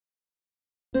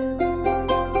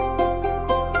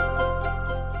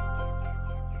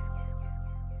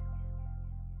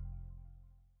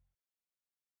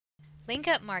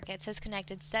LinkUp Markets has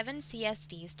connected 7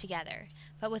 CSDs together,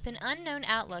 but with an unknown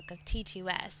outlook of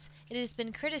T2S, it has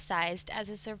been criticized as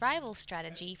a survival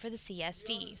strategy for the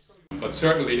CSDs. But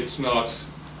certainly it's not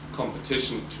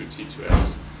competition to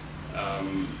T2S.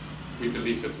 We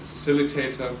believe it's a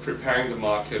facilitator, preparing the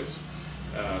markets,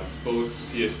 both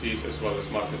CSDs as well as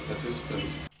market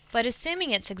participants. But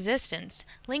assuming its existence,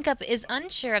 LinkUp is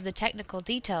unsure of the technical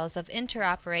details of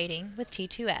interoperating with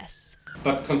T2S.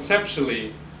 But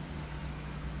conceptually,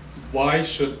 why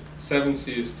should 7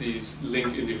 CSDs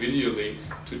link individually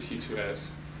to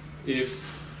T2S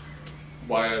if,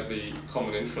 via the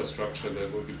common infrastructure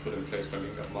that will be put in place by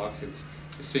LinkUp Markets,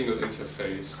 a single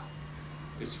interface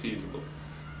is feasible?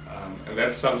 And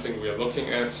that's something we are looking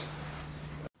at.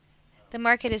 The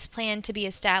market is planned to be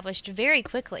established very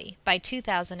quickly, by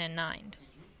 2009.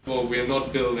 Well, we are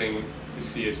not building a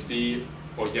CSD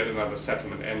or yet another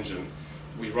settlement engine.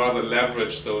 We rather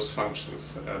leverage those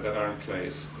functions that are in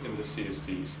place in the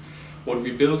CSDs. What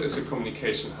we build is a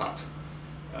communication hub.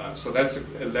 So that's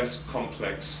a less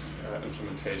complex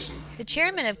implementation. The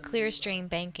chairman of Clearstream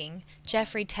Banking,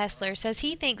 Jeffrey Tesler, says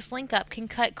he thinks LinkUp can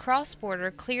cut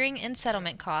cross-border clearing and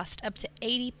settlement costs up to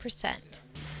 80%.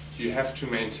 You have to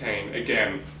maintain,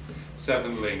 again,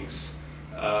 7 links.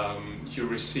 You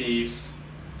receive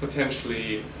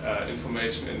potentially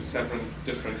information in 7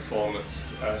 different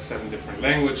formats, 7 different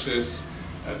languages,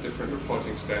 different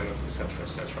reporting standards, etc.,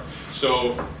 etc.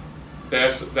 So there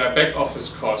are back office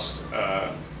costs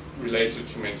related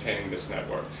to maintaining this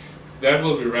network. That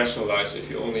will be rationalized if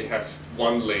you only have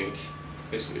one link,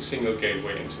 basically a single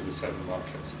gateway into the 7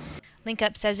 markets.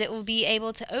 LinkUp says it will be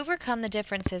able to overcome the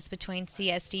differences between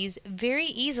CSDs very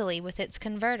easily with its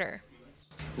converter.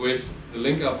 With the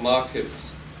LinkUp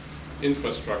Markets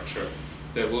infrastructure,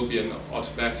 there will be an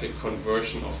automatic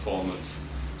conversion of formats.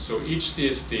 So each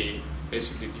CSD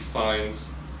basically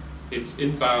defines its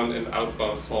inbound and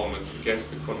outbound formats against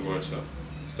the converter.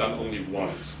 It's done only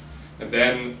once. And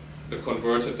then the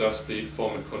converter does the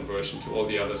format conversion to all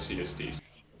the other CSDs.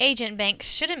 Agent banks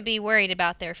shouldn't be worried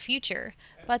about their future,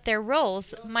 but their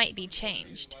roles might be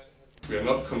changed. We are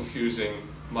not confusing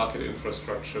market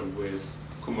infrastructure with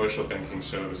commercial banking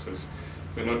services.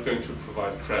 We're not going to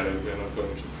provide credit, we're not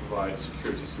going to provide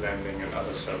securities lending and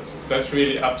other services. That's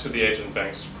really up to the agent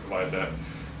banks to provide that.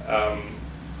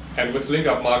 And with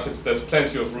LinkUp Markets, there's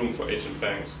plenty of room for agent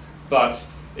banks, but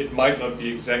it might not be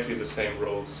exactly the same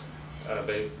roles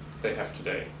they have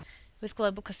today. With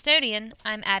Global Custodian,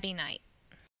 I'm Abby Knight.